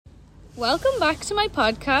Welcome back to my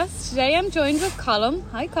podcast. Today I'm joined with Colm.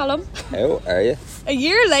 Hi, Colm. How are you? A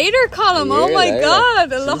year later, Colm. Oh my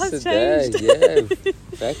God, a lot has changed. Yeah,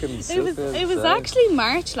 fucking It was actually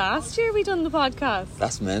March last year we done the podcast.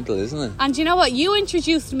 That's mental, isn't it? And you know what? You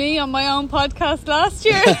introduced me on my own podcast last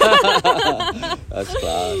year. That's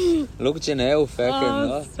class. Look at you now,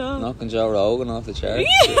 fucking knocking Joe Rogan off the charts.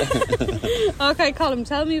 Okay, Colm,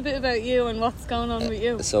 tell me a bit about you and what's going on with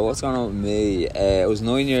you. So what's going on with me? I was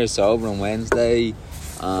 9 years sober on Wednesday.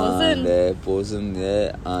 Buzzing,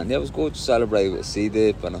 yeah. And yeah, it was good to celebrate with a sea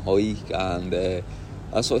dip and a hike. And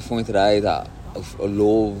that's what I find today, that I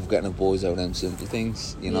love getting a buzz out of them simple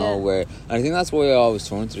things, you know, and I think that's why I always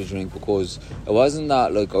turn to the drink, because it wasn't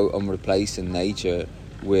that like I'm replacing nature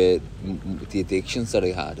with the addictions that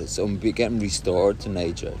I had. It's I'm getting restored to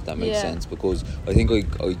nature, if that makes sense, because I think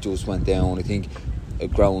I just went down, I think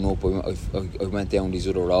growing up I went down these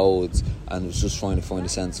other roads and was just trying to find a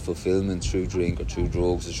sense of fulfillment through drink or through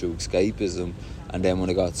drugs or through escapism, and then when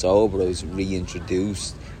I got sober I was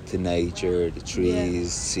reintroduced to nature, the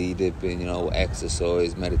trees, sea dipping, you know,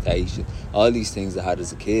 exercise, meditation, all these things I had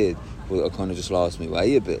as a kid, but I kind of just lost my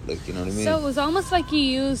way a bit, like, you know what I mean? So it was almost like you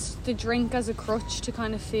used the drink as a crutch to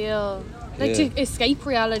kind of feel like to escape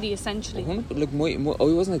reality, essentially. Like I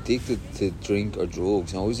wasn't addicted to drink or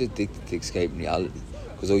drugs. I was addicted to escape reality,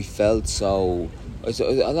 because I felt so, I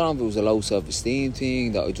don't know if it was a low self-esteem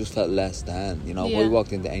thing, that I just felt less than, you know. If I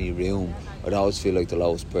walked into any room, I'd always feel like the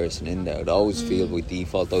lowest person in there. I'd always feel by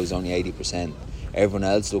default I was only 80%. Everyone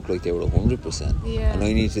else looked like they were 100%. And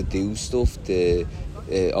I needed to do stuff to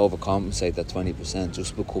overcompensate that 20%,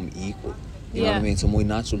 just become equal. You know what I mean? So my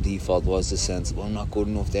natural default was the sense of, I'm not good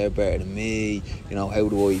enough, they're better than me, you know, how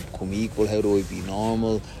do I become equal, how do I be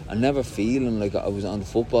normal? And never feeling like I was on the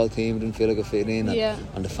football team, I didn't feel like I fit in,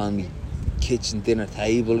 on the family kitchen dinner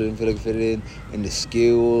table, I didn't feel like I fit in the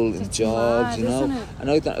school, in jobs, you know. And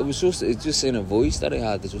I thought it's just in a voice that I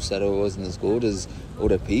had that just said I wasn't as good as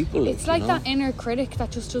other people. It's like that inner critic that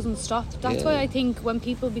just doesn't stop. That's why I think when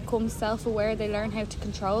people become self-aware, they learn how to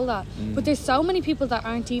control that. But there's so many people that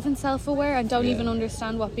aren't even self-aware and don't even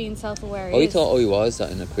understand what being self-aware is. I thought I was that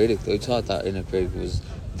inner critic. I thought that inner critic was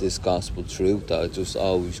this gospel truth that I just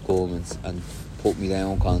always come and put me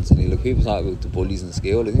down constantly. Like, people talk about the bullies in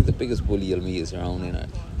school. I think the biggest bully you'll meet is your own inner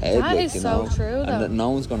head. That is so true, though. And no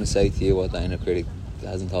one's going to say to you what that inner critic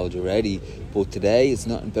hasn't told you already. But today it's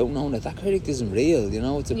not about knowing that critic isn't real, you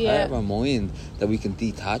know. It's a part of our mind that we can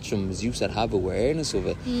detach from, as you said, have awareness of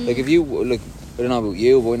it. Like, if you, like, I don't know about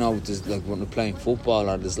you, but I know there's, like, when we're playing football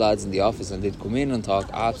or there's lads in the office and they'd come in and talk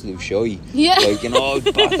absolute shy. Like, you know, I'd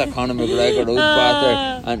batter Conor McGregor, I'd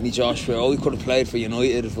batter Anthony Joshua, I could have played for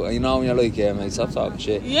United, you know, and you're like, yeah, mate, stop talking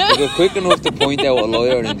shit. Like, we're quick enough to point out a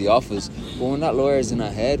lawyer in the office, but when that lawyer's in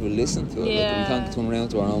our head, we'll listen to it. Like, we can't turn around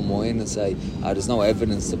to our own mind and say, there's no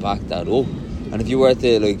evidence to back that up. And if you were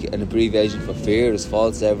to, like, an abbreviation for fear, is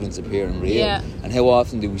false evidence appearing real. And how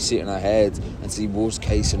often do we sit in our heads and see worst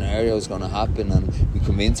case scenarios going to happen, and we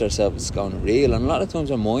convince ourselves it's going to be real? And a lot of times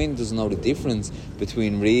our mind doesn't know the difference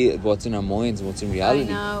between what's in our minds and what's in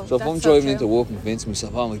reality. So if I'm driving into work and convincing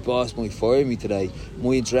myself, my boss might fire me today,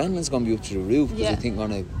 my adrenaline's going to be up to the roof, because I think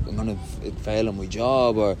I'm going to fail on my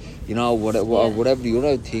job, or, you know, whatever the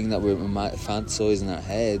other thing that we're fantasising in our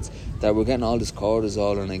heads, that we're getting all this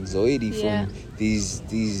cortisol and anxiety from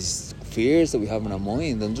these fears that we have in our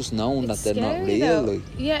mind, and just knowing that they're not real. Like.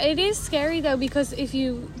 Yeah, it is scary though, because if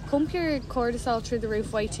you pump your cortisol through the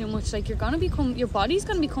roof way too much, like, your body's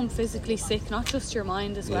gonna become physically sick, not just your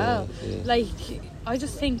mind as well. Like, I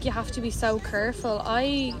just think you have to be so careful.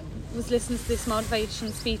 I was listening to this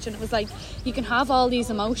motivation speech, and it was like, you can have all these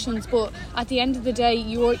emotions, but at the end of the day,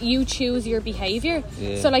 you choose your behaviour.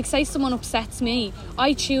 So, like, say someone upsets me,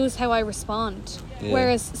 I choose how I respond.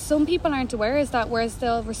 Whereas some people aren't aware of that, whereas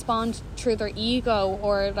they'll respond through their ego,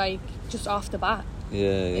 or, like, just off the bat.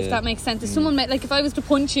 If that makes sense. If someone like, if I was to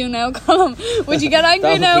punch you now, Colm, would you get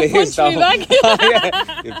angry now and punch me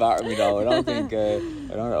back? You'd batter me though. I don't think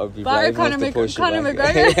I'd be brave enough to push you Conor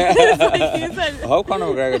back. McGregor. Like you said. I hope Conor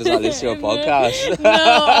McGregor does not listen to your podcast. No,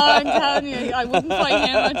 I'm telling you, I wouldn't fight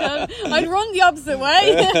him. I'm telling you, I'd run the opposite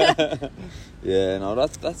way. Yeah, no,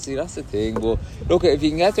 that's the thing. But look, if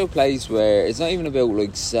you can get to a place where it's not even about,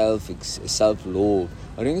 like, self-love,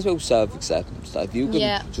 I think it's about self-acceptance. That if you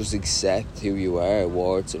can just accept who you are,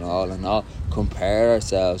 warts and all, and not compare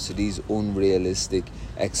ourselves to these unrealistic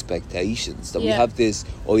expectations, that we have this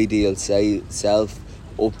ideal self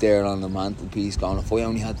up there on the mantelpiece going, if I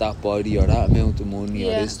only had that body or that amount of money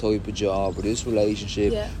or this type of job or this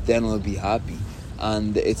relationship, then I'll be happy.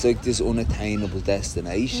 and it's like this unattainable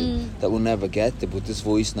destination that we'll never get to, but this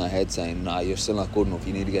voice in our head saying, nah, you're still not good enough,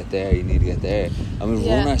 you need to get there, you need to get there, and we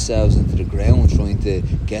run ourselves into the ground trying to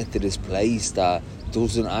get to this place that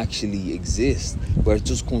doesn't actually exist, where it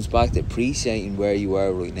just comes back to appreciating where you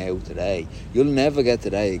are right now today. You'll never get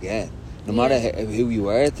today again, no matter who you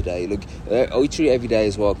are today. Like, I treat every day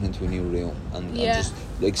as walking into a new room and just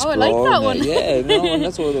exploring. I like that one. And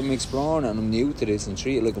that's what I'm exploring, and I'm new to this and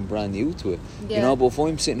treat it like I'm brand new to it. You know, but if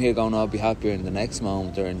I'm sitting here going, I'll be happier in the next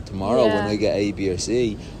moment or in tomorrow when I get A, B or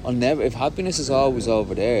C, I'll never, if happiness is always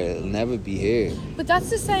over there, it'll never be here. But that's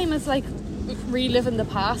the same as like reliving the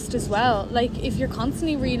past as well. Like, if you're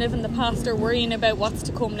constantly reliving the past or worrying about what's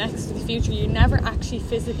to come next to the future, you're never actually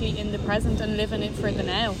physically in the present and living it for the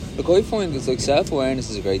now. Look, I find it's like self-awareness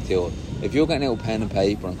is a great tool. If you're getting out a pen and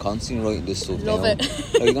paper and constantly writing this stuff down,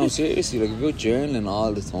 like, no, seriously, like, if you're journaling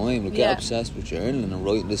all the time, like, get obsessed with journaling and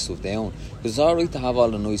writing this stuff down, because it's alright to have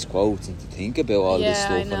all the nice quotes and to think about all this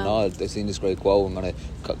stuff and all. I've seen this great quote, I'm going to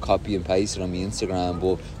copy and paste it on my Instagram,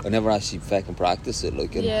 but I never actually fucking practice it.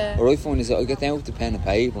 Like, and what I find is that I get down with the pen and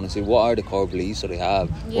paper and I say, what are the core beliefs that I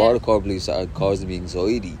have? What are the core beliefs that are causing me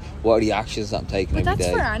anxiety? What are the actions that I'm taking every day? But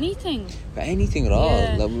that's for anything. For anything at all.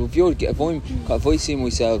 Like, if I see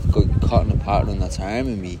myself caught in a pattern that's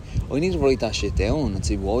harming me, I need to write that shit down and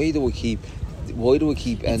say, why do I keep ending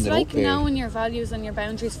up here? It's like knowing your values and your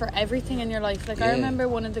boundaries for everything in your life. Like, I remember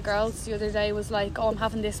one of the girls the other day was like, oh, I'm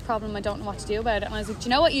having this problem, I don't know what to do about it. And I was like, do you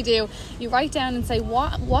know what you do? You write down and say,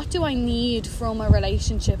 what do I need from a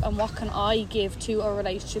relationship and what can I give to a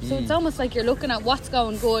relationship? So it's almost like you're looking at what's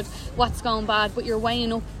going good, what's going bad, but you're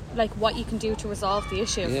weighing up like what you can do to resolve the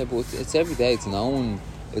issue. Yeah, but it's every day. It's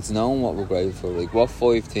knowing what we're grateful for. Like, what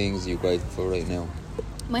 5 things are you grateful for right now?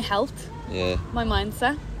 My health. Yeah. My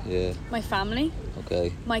mindset. Yeah. My family.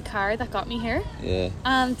 Okay. My car that got me here. Yeah.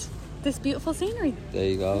 And this beautiful scenery. There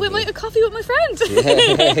you go. With a coffee with my friend.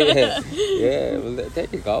 Yeah. Well, there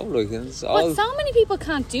you go. Like, but so many people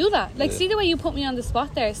can't do that. Like, see the way you put me on the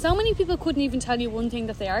spot there. So many people couldn't even tell you one thing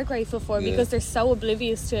that they are grateful for because they're so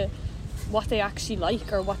oblivious to what they actually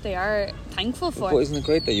like or what they are thankful for. But isn't it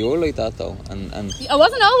great that you're like that though? And I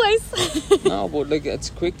wasn't always. No, but like, it's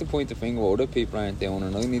quick to point the finger what other people aren't doing,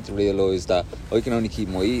 and I need to realise that I can only keep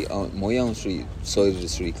my own side of the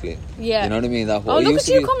street clean. Yeah. You know what I mean? That look at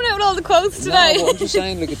you coming out with all the quotes today. No, but I'm just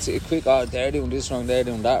saying, like, it's a quick, they're doing this wrong, they're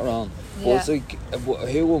doing that wrong. But it's like,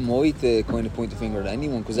 who am I to kind of point the finger at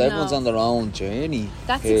anyone? Because everyone's on their own journey.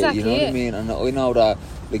 That's exactly you know it. what I mean? And I know that,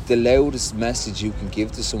 like, the loudest message you can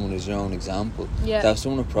give to someone is your own example. Yeah. That if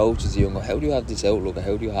someone approaches you and go, how do you have this outlook, or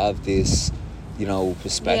how do you have this, you know,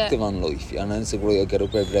 perspective on life? And then it's like, right, I get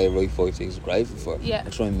up every day, I write 5 things I'm grateful for. I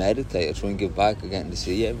try and meditate, I try and give back, I'm getting to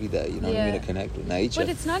see every day, you know what I mean? I connect with nature. But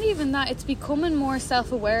it's not even that, it's becoming more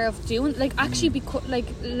self-aware of doing, like, actually like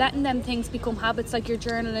letting them things become habits, like you're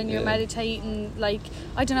journaling, you're meditating, like,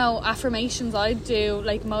 I don't know, affirmations I do,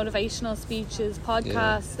 like motivational speeches,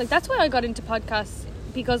 podcasts. Like, that's why I got into podcasts,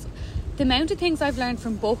 because the amount of things I've learned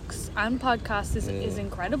from books and podcasts is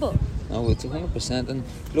incredible. No, it's 100%. And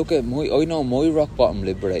look at I know my rock bottom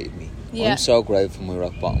liberated me. I'm so grateful for my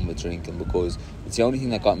rock bottom with drinking, because it's the only thing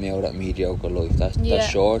that got me out of that mediocre life. That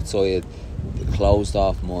short-sighted, closed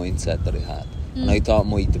off mindset that I had. And I thought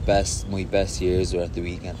my best years were at the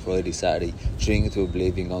weekend, Friday, Saturday, drinking to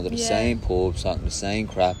oblivion, going to the same pubs, talking the same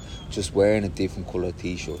crap, just wearing a different colour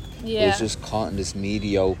t-shirt. I was just caught in this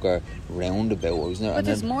mediocre roundabout. But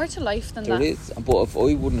there's more to life than that. There is. But if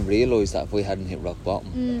I wouldn't have realised that, if I hadn't hit rock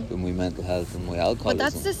bottom with my mental health and my alcoholism. But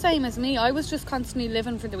that's the same as me. I was just constantly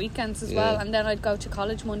living for the weekends as well, and then I'd go to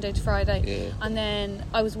college Monday to Friday, and then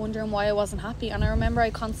I was wondering why I wasn't happy. And I remember I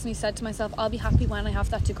constantly said to myself, I'll be happy when I have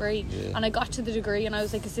that degree. And I got to the degree and I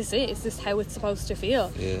was like, is this it? Is this how it's supposed to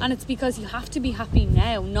feel? And it's because you have to be happy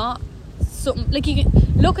now, not something like, you can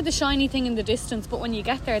look at the shiny thing in the distance, but when you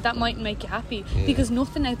get there, that mightn't make you happy, because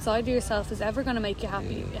nothing outside of yourself is ever going to make you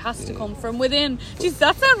happy. It has to come from within. Jeez,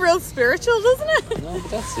 that sounds real spiritual, doesn't it? No,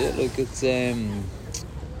 but that's it. Like,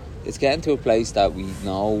 it's getting to a place that we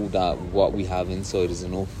know that what we have inside is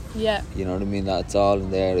enough. You know what I mean? That's all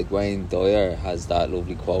in there. Like, Wayne Dyer has that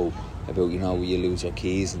lovely quote about, you know, you lose your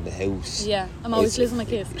keys in the house. I'm always losing my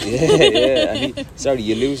keys. And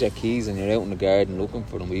you lose your keys and you're out in the garden looking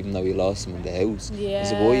for them, even though you lost them in the house.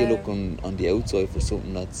 So why are you looking on the outside for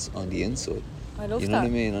something that's on the inside? I love that. You know what I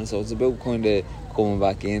mean? And so it's about kind of coming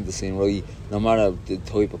back into saying, right, no matter the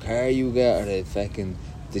type of car you get, or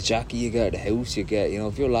the jacket you get, or the house you get, you know,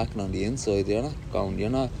 if you're lacking on the inside, you're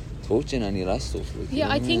not touching any of that stuff. Like,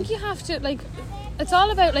 I think you have to, like, it's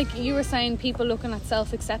all about, like you were saying, people looking at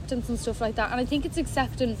self-acceptance and stuff like that, and I think it's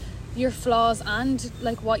accepting your flaws and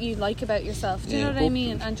like what you like about yourself. Do you know what I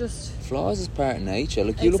mean? And just flaws is part of nature.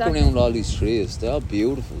 Like you look around all these trees, they're all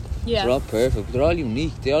beautiful. Yeah. They're all perfect, but they're all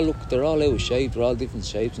unique. They're all out of shape. They're all different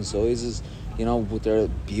shapes and sizes. You know, but they're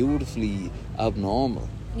beautifully abnormal.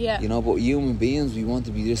 Yeah. You know, but human beings, we want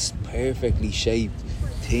to be this perfectly shaped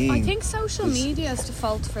thing. I think social media is the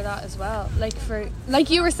fault for that as well. Like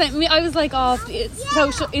you were saying, I was like, oh,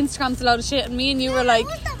 Instagram's a load of shit, and me and you were like,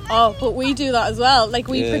 oh, but we do that as well. Like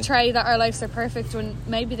we portray that our lives are perfect when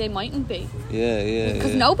maybe they mightn't be. Yeah.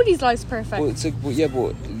 Because nobody's life's perfect. But it's like, but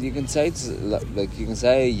you can say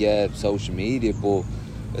social media, but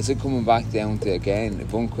it's like coming back down to, again,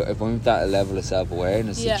 if I'm at that level of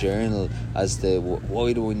self-awareness, a journal as to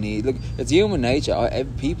why do I need... Look, it's human nature.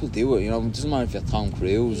 People do it, you know. It doesn't matter if you're Tom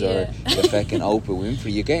Cruise or you're fucking Oprah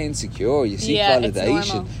Winfrey. You get insecure. You seek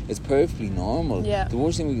validation. It's perfectly normal. Yeah. The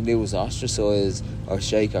worst thing we can do is ostracise or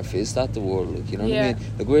shake our fist at the world. Like, you know what I mean?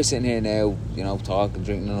 Like, we're sitting here now, you know, talking,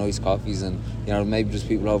 drinking nice coffees, and, you know, maybe there's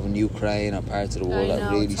people over in Ukraine or parts of the world that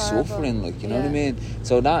are really suffering. Like, you know what I mean?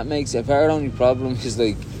 So that makes... If our only problem is,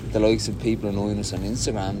 like, the likes of people annoying us on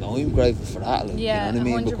Instagram, I'm grateful for that, like, you know what I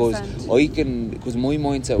mean? 100%. Because my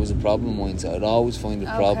mindset was a problem mindset. I'd always find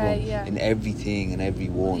a problem in everything and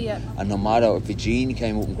everyone, and no matter if a genie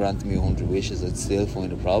came up and granted me 100 wishes, I'd still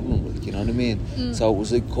find a problem, like, you know what I mean? So it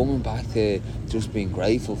was like coming back to just being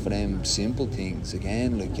grateful for them simple things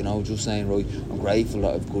again, like, you know, just saying, right, I'm grateful that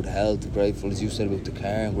I have good health, I'm grateful, as you said, about the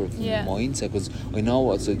car, I'm grateful for my mindset, because I know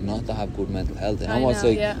what it's like not to have good mental health. I know what it's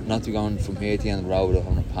like not to be going from here to the end of the road without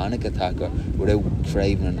having a panic attack or without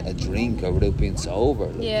craving a drink or without being sober,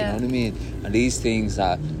 like, you know what I mean? And these things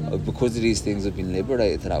that, because of these things, I've been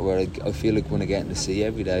liberated to that, where I feel like when I get to see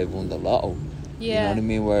every day I've won the lotto. You know what I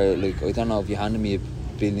mean? Where, like, I don't know, if you handed me €1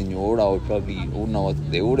 billion, I probably wouldn't know what to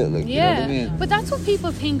do with it, like, you know what I mean? But that's what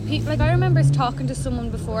people think. Like, I remember talking to someone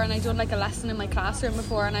before, and I done like a lesson in my classroom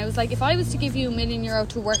before, and I was like, if I was to give you €1 million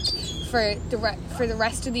to work for the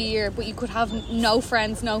rest of the year, but you could have no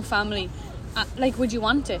friends, no family, like, would you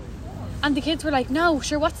want it? And the kids were like, no,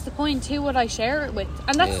 sure, what's the point? Who would I share it with?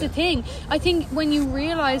 And that's the thing. I think when you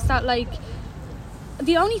realise that, like,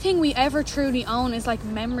 the only thing we ever truly own is, like,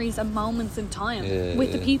 memories and moments in time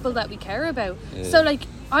with the people that we care about. So, like,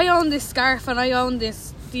 I own this scarf and I own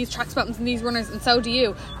these track buttons and these runners, and so do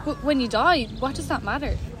you. But when you die, what does that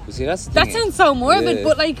matter? Well, see, that's the that thing. Sounds so morbid,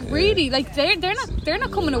 but, like, really, like, they're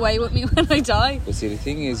not coming away with me when I die. But see, the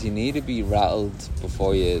thing is, you need to be rattled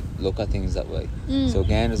before you look at things that way. So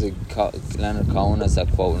again, there's Leonard Cohen has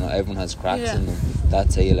that quote, you know, everyone has cracks in them.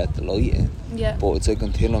 That's how you let the light in. But it's like,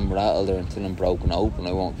 until I'm rattled or until I'm broken open,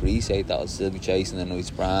 I won't appreciate that. I'll still be chasing the nice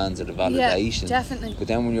brands or the validation. Definitely. But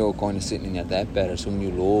then when you're kind of sitting in your deathbed, or someone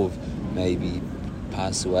you love maybe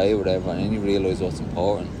pass away or whatever, and then you realise what's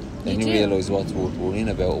important. Then you realise what's worth worrying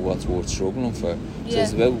about or what's worth struggling for. So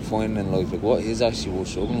it's about finding in life, like, what is actually worth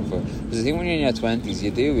struggling for. Because I think when you're in your 20s,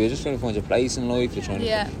 you're just trying to find your place in life, you're trying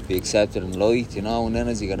to be accepted and liked, you know. And then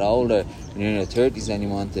as you get older, when you're in your 30s, then you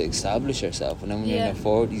want to establish yourself. And then when you're in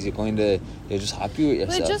your 40s, you're just happy with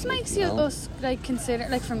yourself. Well, it just makes us, like, consider,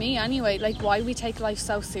 like, for me anyway, like, why we take life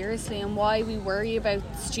so seriously and why we worry about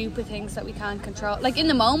stupid things that we can't control. Like, in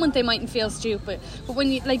the moment they mightn't feel stupid, but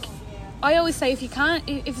when you, like, I always say, if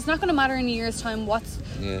it's not going to matter in a year's time, what's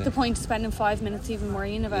the point of spending 5 minutes even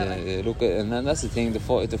worrying about it? Yeah, look, and then that's the thing. The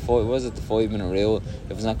 5 minute rule?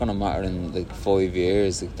 If it's not going to matter in, like, 5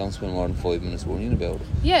 years, like, don't spend more than 5 minutes worrying about it.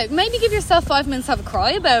 Yeah, maybe give yourself 5 minutes to have a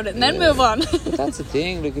cry about it and then move on. But that's the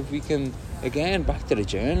thing. Like, if we can, again, back to the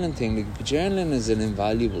journaling thing. Like, journaling is an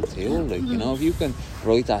invaluable tool. Like, you know, if you can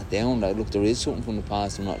write that down, that, look, there is something from the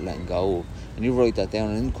past I'm not letting go of, and you write that down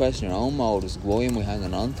and then question your own motives. Why am I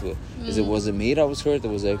hanging on to it? Was it me that was hurt, or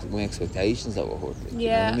was it my expectations that were hurt? Like, you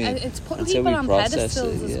know what I mean? It's putting people on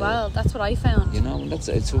pedestals as well. That's what I found. You know,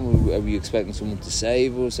 are we expecting someone to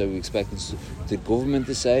save us? Are we expecting the government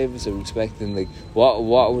to save us? Are we expecting, like, what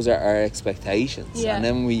was our expectations? And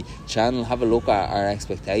then we have a look at our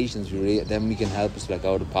expectations. Then we can help us let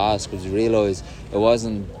go of the past, because we realise it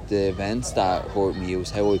wasn't the events that hurt me, it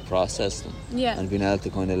was how I processed them. And being able to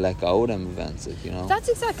kind of let go of them events, like, you know. That's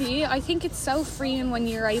exactly it. I think it's so freeing when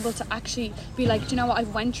you're able to actually be like, do you know what,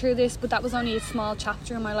 I've went through this, but that was only a small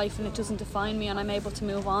chapter in my life and it doesn't define me, and I'm able to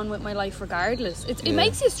move on with my life regardless. It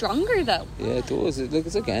makes you stronger, though. Yeah, it does.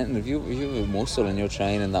 It's again, if you have a muscle and you're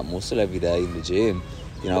training that muscle every day in the gym,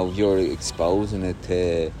 you know, you're exposing it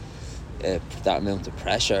to that amount of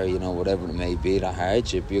pressure, you know, whatever it may be, that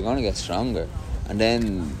hardship, you're going to get stronger. and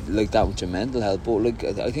then like that with your mental health. But like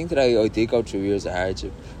I think that I did go through years of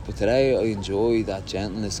hardship, but today I enjoy that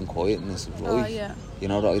gentleness and quietness of life. You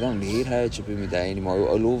know, that I don't need hardship in my day anymore.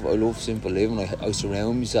 I love simple living. I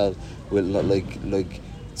surround myself with like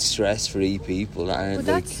stress-free people that aren't. But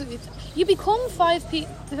that's you become 5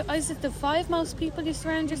 people. Is it the 5 most people you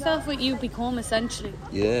surround yourself with? You become essentially.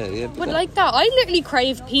 Yeah. But like that, I literally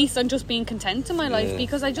crave peace and just being content in my life,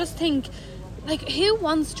 because I just think, like, who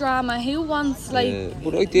wants drama? Who wants like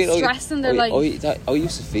stress in their life? I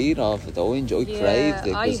used to feed off it. I craved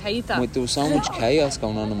it. I hate that. There was so much chaos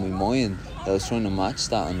going on in my mind that I was trying to match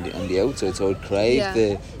that on the outside. So I'd crave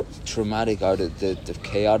the traumatic or the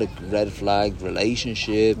chaotic red flag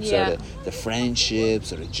relationships or the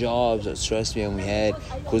friendships or the jobs that stressed me out in my head,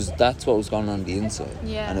 because that's what was going on the inside,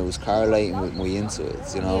 and it was correlating with my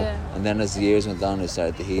insides, you know. And then as the years went on, I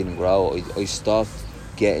started to heal and grow. I stopped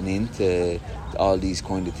getting into all these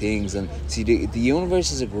kind of things. And see, the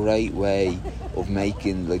universe is a great way of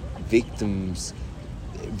making like victim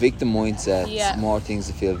mindsets more things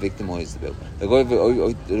to feel victimized about.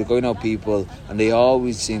 Like I know people and they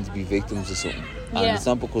always seem to be victims of something, and it's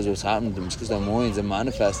not because what's happening to them, it's because their minds are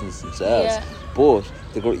manifesting it themselves. But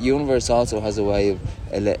the universe also has a way of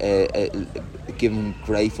giving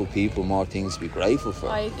grateful people more things to be grateful for.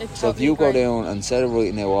 So if you go down and instead of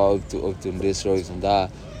writing out, oh, I've done this right and that,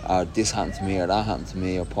 or this happened to me or that happened to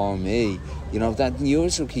me or poor me, you know, that the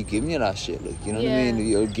universe will keep giving you that shit, like, you know what I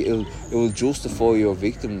mean? It will justify your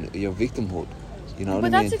victimhood. You know what I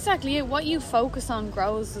mean? But that's exactly it. What you focus on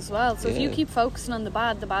grows as well. So if you keep focusing on the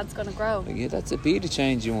bad's going to grow. Like, that's be the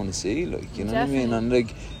change you want to see. Like, you know what I mean? And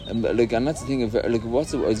and that's the thing.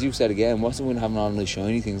 As you said again, what's the point of having all those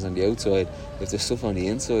shiny things on the outside if the stuff on the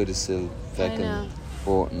inside is still fucking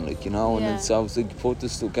important? Like, you know. And it's obviously get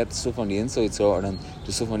the stuff on the inside sorted, and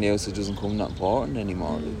the stuff on the outside doesn't come that important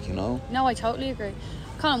anymore. Like, you know. No, I totally agree.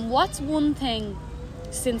 Colm, what's one thing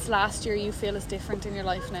since last year you feel is different in your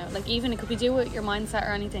life now? Like, even it could be do with your mindset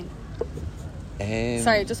or anything.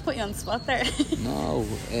 Sorry, just put you on the spot there. No,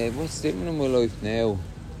 what's different in my life now?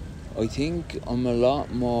 I think I'm a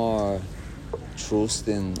lot more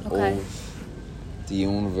trusting of the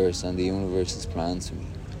universe and the universe's plans for me.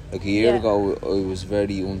 Like a year ago, I was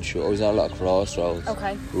very unsure. I was at a lot of crossroads.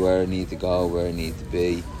 Where I need to go, where I need to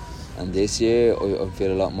be. And this year, I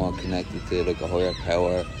feel a lot more connected to like a higher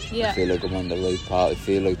power. I feel like I'm on the right path. I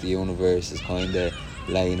feel like the universe is kind of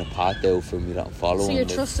laying a path out for me that I'm following. So you're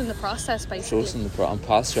trusting the process, basically. I'm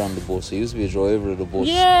passenger on the bus. I used to be a driver of the bus,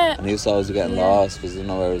 and I used to always be getting lost because I didn't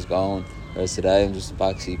know where I was going. Whereas today, I'm just a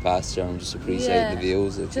backseat passenger. I'm just appreciating the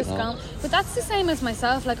views. Like, just gone. But that's the same as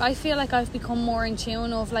myself. Like, I feel like I've become more in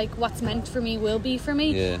tune of like what's meant for me will be for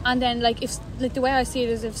me. And then like if like the way I see it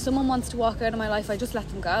is, if someone wants to walk out of my life, I just let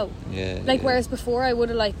them go. Whereas before I would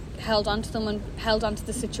have like held on to them and held on to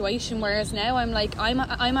the situation. Whereas now I'm like I'm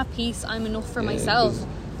at peace. I'm enough for myself.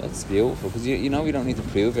 That's beautiful, because you know you don't need to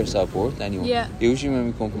prove your self-worth to anyone. Usually when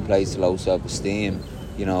we come from a place of low self-esteem,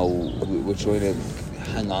 you know, we're trying to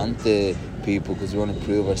hang on to people because we want to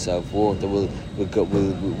prove our self-worth. We'll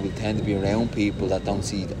tend to be around people that don't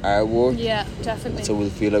see our worth. Yeah, definitely. So we'll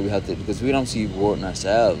feel like we have to, because we don't see worth in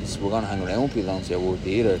ourselves, we're going to hang around people that don't see our worth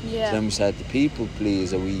either. So then we start to people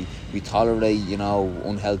please, or we tolerate, you know,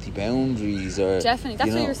 unhealthy boundaries, or definitely.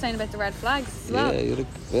 That's what you were saying about the red flags as well. Yeah,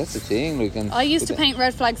 that's the thing. Like, and I used to paint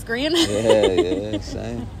red flags green. yeah,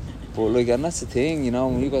 same. But like, and that's the thing, you know,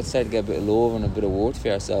 when you got to start to get a bit of love and a bit of worth for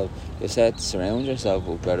yourself, you start to surround yourself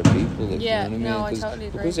with better people. Like, you know what I mean? No, I totally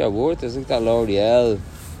agree. Because you're worth it. It's like that L'Oreal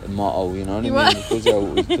motto, you know what I mean?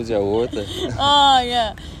 Because you're worth it. Oh,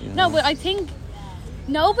 yeah. You know? No, but I think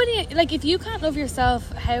nobody, like, if you can't love yourself,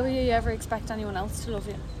 how will you ever expect anyone else to love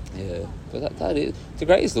you? Yeah, but that is the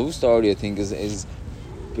greatest love story, I think, is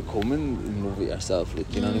becoming in love with yourself,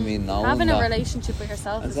 like, you know what I mean? Knowing having a relationship with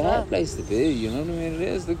yourself as well. It's a hard place to be, you know what I mean? It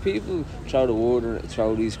is. Like, people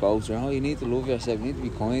throw these quotes around, oh, you need to love yourself, you need to be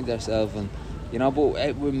kind to yourself, and, you know,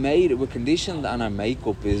 but we're conditioned, and our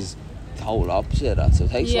makeup is the whole opposite of that. So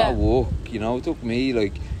it takes a lot of work, you know. It took me,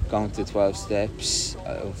 like, going to 12 steps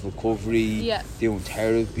of recovery, doing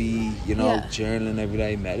therapy, you know, journaling every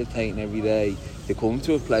day, meditating every day, to come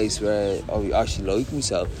to a place where I actually like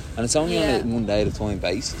myself. And it's only on a one day at a time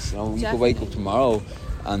basis, you know. You could wake up tomorrow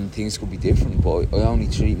and things could be different, but I only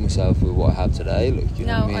treat myself with what I have today, like, you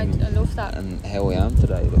know what I mean? I love that. And how I am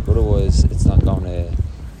today, like, otherwise it's not going to,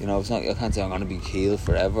 you know, it's not. I can't say I'm going to be healed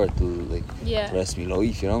forever till like the rest of my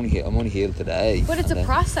life. I'm only healed today. But it's a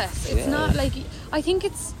process. It's not like, I think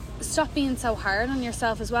it's, stop being so hard on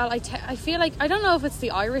yourself as well. I feel like, I don't know if it's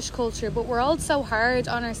the Irish culture, but we're all so hard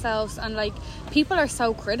on ourselves, and like people are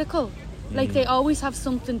so critical. Like, they always have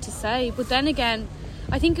something to say. But then again,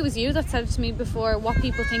 I think it was you that said to me before, what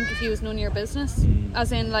people think of you is none of your business.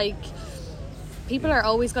 As in, like, people are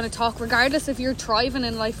always going to talk, regardless if you're thriving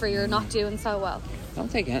in life or you're not doing so well. Don't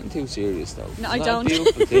take anything too serious, though. No, I don't. It's not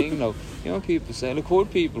a beautiful thing, though. You know, people say, look,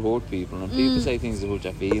 hurt people, and people say things about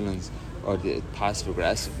your feelings or the passive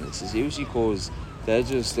aggressiveness. It's usually because they're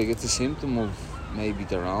just, like, it's a symptom of maybe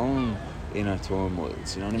their own inner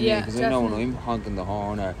turmoils, you know what I mean? Because I know when I'm honking the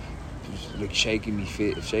horn or like shaking me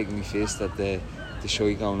fist at the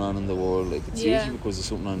shit going on in the world, like, it's usually because there's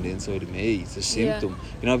something on the inside of me. It's a symptom.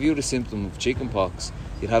 You know, if you had a symptom of chicken pox,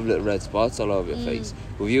 you'd have little red spots all over your face.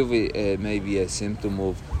 But if you have maybe a symptom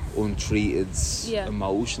of untreated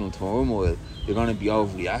emotional turmoil, you're going to be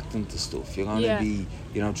overreacting to stuff. You're going to be,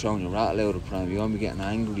 you know, throwing your rattle out of prime. You're going to be getting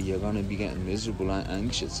angry. You're going to be getting miserable and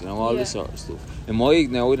anxious. You know, all this sort of stuff. And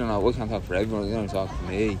now, I don't know, I can't talk for everyone. You know, talk for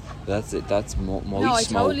me. That's it. That's my smoke. I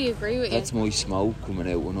totally agree with you. That's my smoke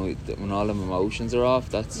coming out when all them emotions are off.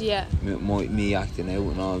 That's me acting out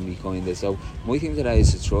and all me kind of. So my thing today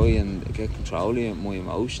is to try and get control of my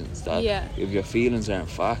emotions. That if your feelings aren't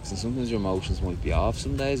facts, and sometimes your emotions might be off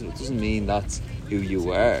some days, but it doesn't mean that's who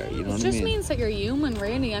you are. You know what I mean? It just means that you're human,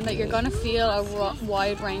 really, and that you're going to feel a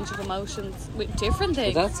wide range of emotions with different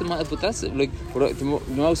things. But that's like the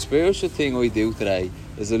most spiritual thing I do today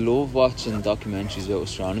is I love watching documentaries about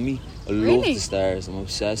astronomy. I love the stars. I'm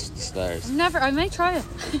obsessed with the stars. I may try it.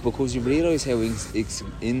 Because you realise how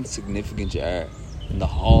insignificant you are in the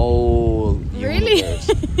whole universe.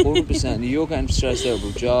 100%. You're getting stressed out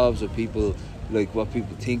about jobs or people, like what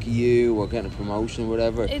people think of you, or getting a promotion or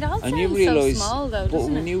whatever. It all and sounds you realise, so small, though,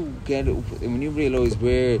 doesn't it? When you realise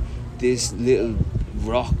we're this little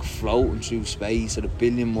rock floating through space at 1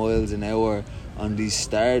 billion miles an hour on this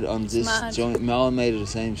giant, all made of the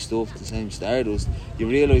same stuff, the same stardust, you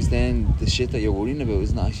realise then the shit that you're worrying about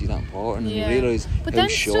isn't actually that important, and you realise how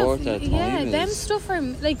short that time is. Them stuff are,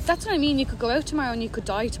 like, that's what I mean. You could go out tomorrow and you could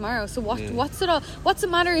die tomorrow, so what's it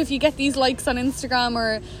matter if you get these likes on Instagram,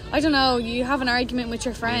 or I don't know, you have an argument with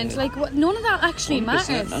your friend, like, none of that actually 100%.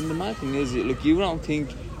 matters. And the mad thing is, like, you don't think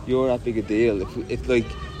you're that big a deal if like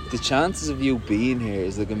the chances of you being here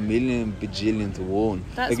is like 1,000,000 bajillion to 1.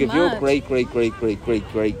 That's like if mad. Your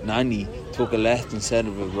great nanny took a left instead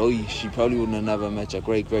of a right, she probably wouldn't have never met your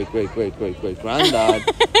great granddad,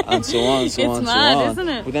 and so on, It's mad, isn't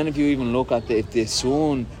it? But then if you even look at if the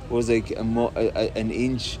sun was like an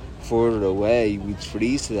inch further away, we'd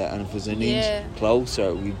freeze to that, and if it was an inch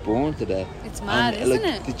closer, we'd burn to that. It's mad, and, isn't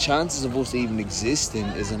it? The chances of us even existing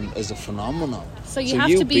is a phenomenon. So you have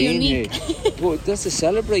to be unique. But that's to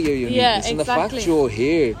celebrate your uniqueness. And the fact you're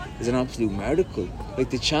here is an absolute miracle. Like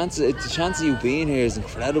the chance of you being here is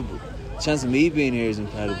incredible. The chance of me being here is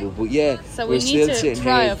incredible. But so we're still need to sitting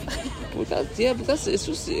thrive. here. But it's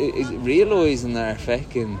just realising our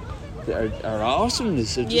fucking our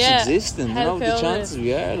awesomeness of just existing. You know, the chances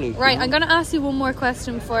we are. Like, right, I'm going to ask you one more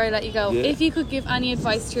question before I let you go. If you could give any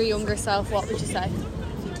advice to your younger self, what would you say?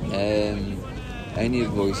 Any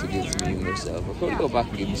advice I give to me younger self, I'd probably go back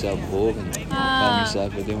and give myself a hug and tell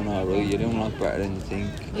myself you're doing alright, you're doing a lot better than you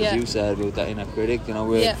think. As you said about that inner critic, you know,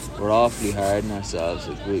 we're awfully hard on ourselves.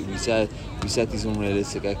 Like we set these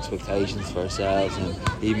unrealistic expectations for ourselves, and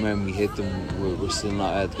even when we hit them, we're still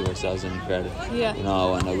not able to give ourselves any credit. You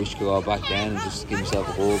know, and I wish I could go back then and just give myself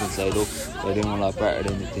a hug and say, look, you're doing a lot better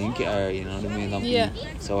than you think you are, you know what I mean? Don't be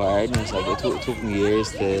so hard on yourself. It took me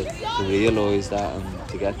years to realise that and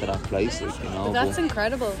to get to that place, like, you know. That's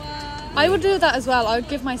incredible. I would do that as well. I would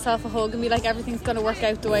give myself a hug and be like, everything's going to work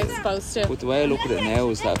out the way it's supposed to. But the way I look at it now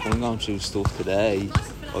is that if I'm going through stuff today,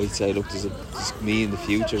 I'd say, look, there's me in the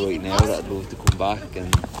future right now that I'd love to come back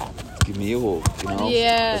and give me a hug, you know?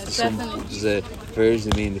 Definitely. There's a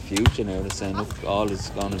version of me in the future now that's saying, look, all is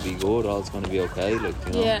going to be good, all is going to be okay, like,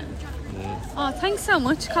 you know? Oh, thanks so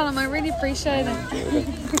much, Colm. I really appreciate it.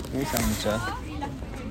 Thanks so much,